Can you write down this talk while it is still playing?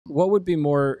what would be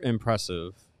more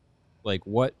impressive? Like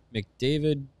what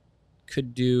McDavid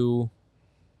could do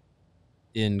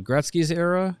in Gretzky's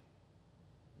era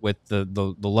with the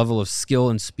level of skill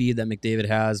and speed that McDavid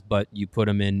has, but you put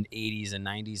him in 80s and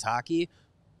 90s hockey,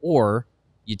 or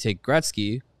you take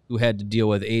Gretzky, who had to deal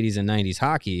with 80s and 90s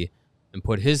hockey, and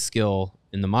put his skill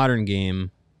in the modern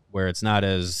game where it's not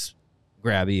as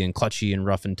grabby and clutchy and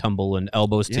rough and tumble and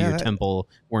elbows to your temple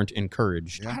weren't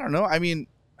encouraged. I don't know. I mean,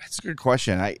 that's a good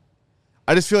question. I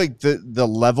just feel like the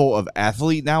level of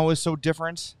athlete now is so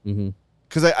different.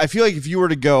 Because I feel like if you were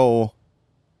to go,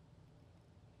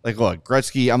 like, look,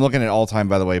 Gretzky, I'm looking at all-time,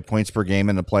 by the way, points per game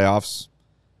in the playoffs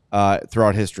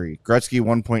throughout history. Gretzky,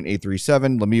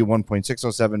 1.837, Lemieux,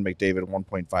 1.607, McDavid,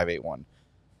 1.581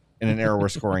 in an era where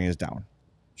scoring is down.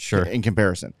 Sure. In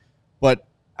comparison. But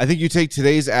I think you take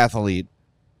today's athlete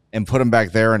and put him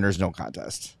back there, and there's no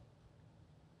contest.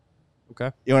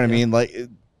 Okay. You know what I mean? Like,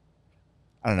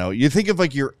 I don't know. You think of,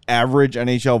 like, your average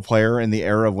NHL player in the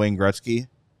era of Wayne Gretzky,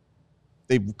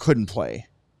 they couldn't play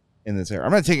in this era.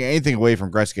 I'm not taking anything away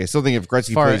from Gretzky. I still think if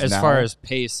Gretzky plays now, as far as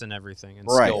pace and everything and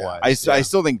skill-wise. I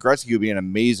still think Gretzky would be an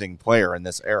amazing player in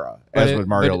this era, as would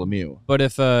Mario Lemieux. But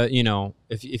if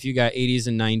if you got 80s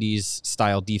and 90s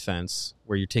style defense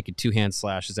where you're taking two-hand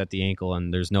slashes at the ankle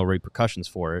and there's no repercussions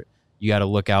for it, you got to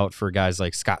look out for guys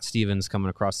like Scott Stevens coming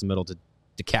across the middle to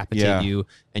decapitate you,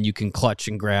 and you can clutch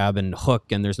and grab and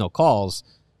hook and there's no calls.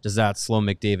 Does that slow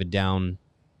McDavid down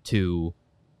to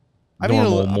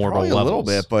normal mortal levels? A little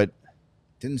bit, but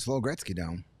didn't slow Gretzky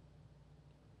down.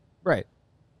 Right.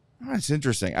 Oh, that's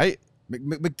interesting.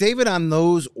 McDavid on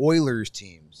those Oilers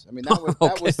teams. I mean, that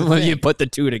was the thing. You put the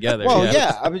two together. Well,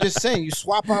 yeah. I was just saying, you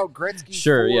swap out Gretzky.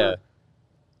 Sure, yeah.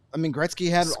 I mean, Gretzky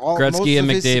had Gretzky and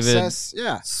McDavid.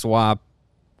 Success, swap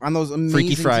on those amazing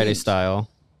Freaky Friday teams. style.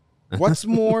 What's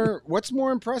more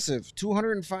impressive?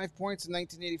 205 points in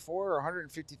 1984 or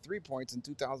 153 points in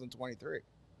 2023?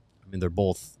 I mean, they're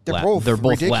both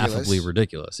ridiculous. laughably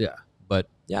ridiculous. Yeah. But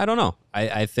yeah, I don't know.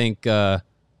 I think I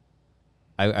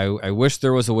wish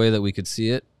there was a way that we could see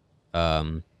it.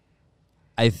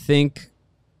 I think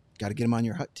got to get him on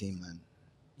your Hut team then.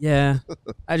 Yeah.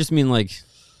 I just mean like,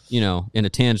 in a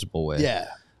tangible way. Yeah.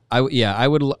 I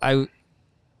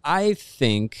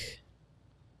think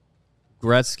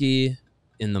Gretzky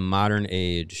in the modern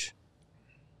age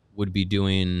would be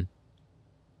doing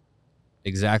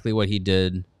exactly what he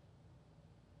did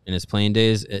in his playing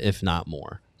days, if not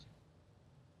more.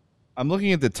 I'm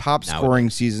looking at the top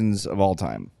scoring seasons of all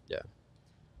time. Yeah.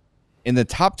 In the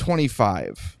top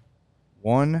 25,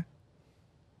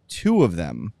 2 of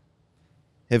them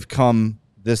have come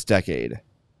this decade.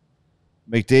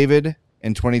 McDavid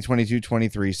in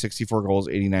 2022-23, 64 goals,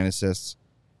 89 assists.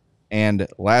 And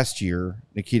last year,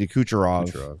 Nikita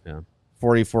Kucherov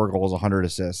 44 goals, 100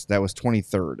 assists. That was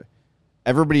 23rd.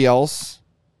 Everybody else,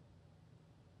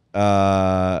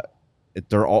 a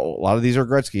lot of these are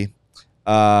Gretzky.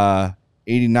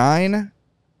 89,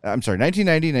 I'm sorry,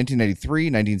 1990, 1993,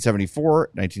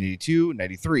 1974, 1982,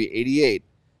 93, 88.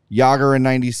 Yager in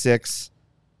 96.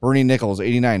 Bernie Nichols,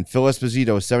 89. Phil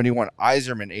Esposito, 71.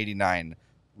 Yzerman, 89.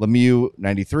 Lemieux,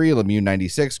 93. Lemieux,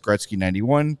 96. Gretzky,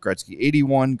 91. Gretzky,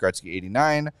 81. Gretzky,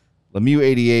 89. Lemieux,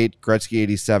 88. Gretzky,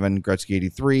 87. Gretzky,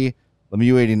 83.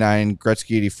 Lemieux, 89.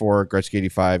 Gretzky, 84. Gretzky,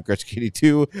 85. Gretzky,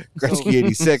 82. Gretzky,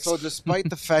 86. So despite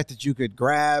the fact that you could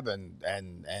grab and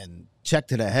check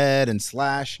to the head and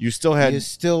slash, you still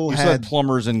had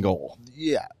plumbers in goal.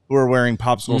 Yeah. Who were wearing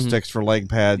popsicle sticks for leg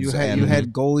pads. You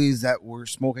had goalies that were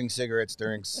smoking cigarettes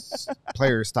during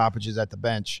player stoppages at the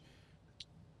bench.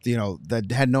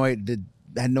 That had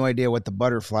no idea what the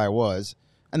butterfly was,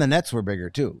 and the nets were bigger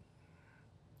too.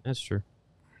 That's true.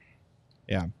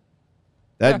 Yeah,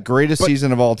 greatest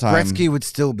season of all time. Gretzky would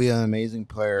still be an amazing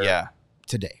player. Yeah.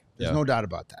 Today, there's no doubt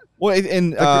about that. Well,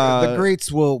 and the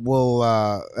greats will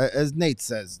as Nate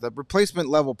says, the replacement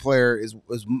level player is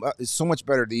so much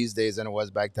better these days than it was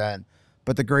back then.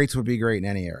 But the greats would be great in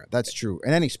any era. That's true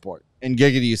in any sport. And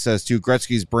Giggity says too,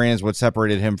 Gretzky's brain is what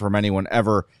separated him from anyone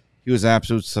ever. He was an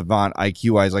absolute savant,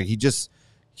 IQ-wise. Like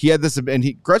he had this, and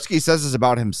Gretzky says this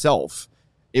about himself.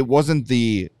 It wasn't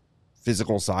the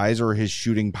physical size or his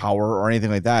shooting power or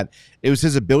anything like that. It was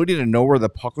his ability to know where the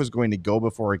puck was going to go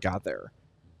before it got there.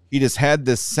 He just had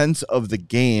this sense of the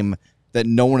game that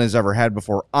no one has ever had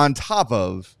before, on top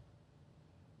of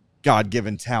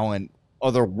God-given talent,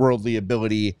 otherworldly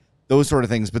ability, those sort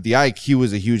of things. But the IQ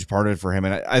was a huge part of it for him,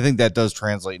 and I think that does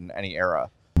translate in any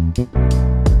era.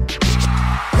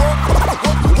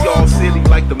 Y'all silly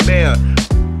like the mayor.